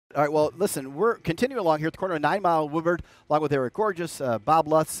All right, well, listen, we're continuing along here at the corner of 9 Mile and Woodward, along with Eric Gorgeous, Bob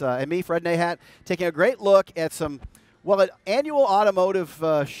Lutz, and me, Fred Nahat, taking a great look at some, well, an annual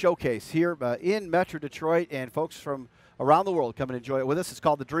automotive showcase here in Metro Detroit, and folks from around the world come and enjoy it with us. It's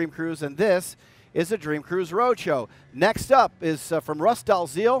called the Dream Cruise, and this is the Dream Cruise Roadshow. Next up is from Russ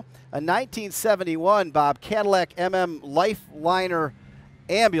Dalziel, a 1971 Bob Cadillac Lifeliner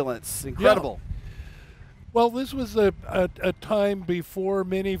ambulance. Incredible. Yeah. Well, this was a time before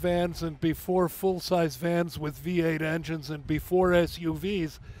minivans and before full-size vans with V8 engines and before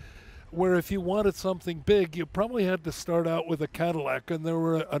SUVs, where if you wanted something big, you probably had to start out with a Cadillac. And there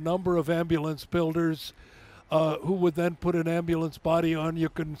were a number of ambulance builders who would then put an ambulance body on. You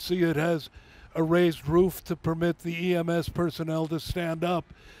can see it has a raised roof to permit the EMS personnel to stand up.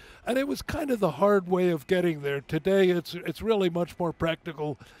 And it was kind of the hard way of getting there. Today, it's really much more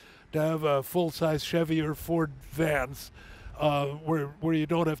practical to have a full-size Chevy or Ford vans where you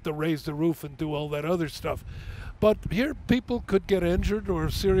don't have to raise the roof and do all that other stuff. But here people could get injured or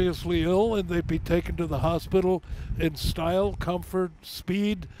seriously ill and they'd be taken to the hospital in style, comfort,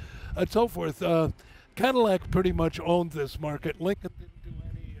 speed, and so forth. Cadillac pretty much owned this market. Lincoln didn't do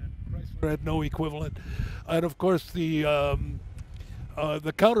any, and Chrysler had no equivalent. And of course the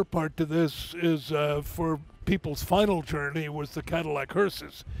counterpart to this is for people's final journey was the Cadillac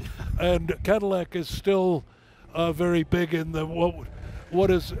hearses. And Cadillac is still very big in the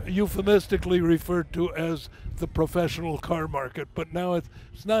what is euphemistically referred to as the professional car market. But now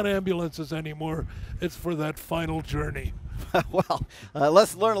it's not ambulances anymore. It's for that final journey. Well,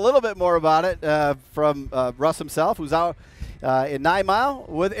 let's learn a little bit more about it from Russ himself, who's out in 9 Mile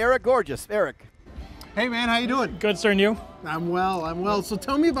with Eric Gorgeous. Eric. Hey man, how you doing? Good, sir, and you? I'm well. So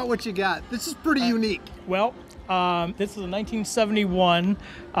tell me about what you got. This is pretty unique. Well, this is a 1971.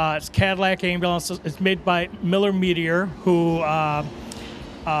 It's Cadillac ambulance. It's made by Miller Meteor, who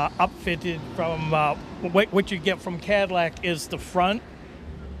upfitted from what you get from Cadillac is the front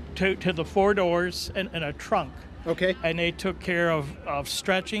to the 4 doors and a trunk. Okay. And they took care of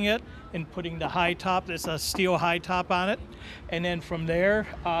stretching it and putting the high top. There's a steel high top on it. And then from there,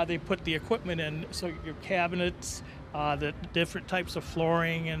 they put the equipment in, so your cabinets, the different types of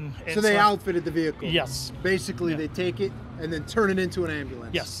flooring. And so they outfitted the vehicle? Yes. Basically, they take it and then turn it into an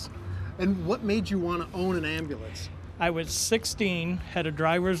ambulance? Yes. And what made you want to own an ambulance? I was 16, had a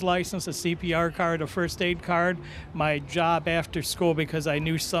driver's license, a CPR card, a first aid card. My job after school, because I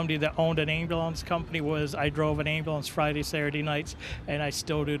knew somebody that owned an ambulance company, was I drove an ambulance Friday, Saturday nights, and I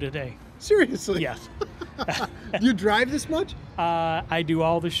still do today. Seriously? Yes. You drive this much? I do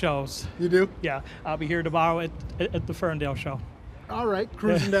all the shows. You do? Yeah. I'll be here tomorrow at the Ferndale show. All right,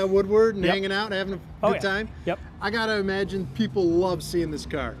 cruising down Woodward and Yep. hanging out, having a good time? Yep. I gotta imagine people love seeing this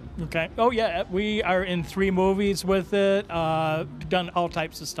car. Okay. Oh yeah, we are in 3 movies with it, done all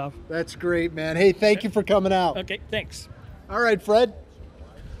types of stuff. That's great, man. Hey, thank you for coming out. Okay, thanks. All right, Fred.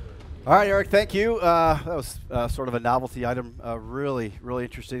 All right, Eric, thank you. That was sort of a novelty item. Really, really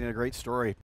interesting and a great story.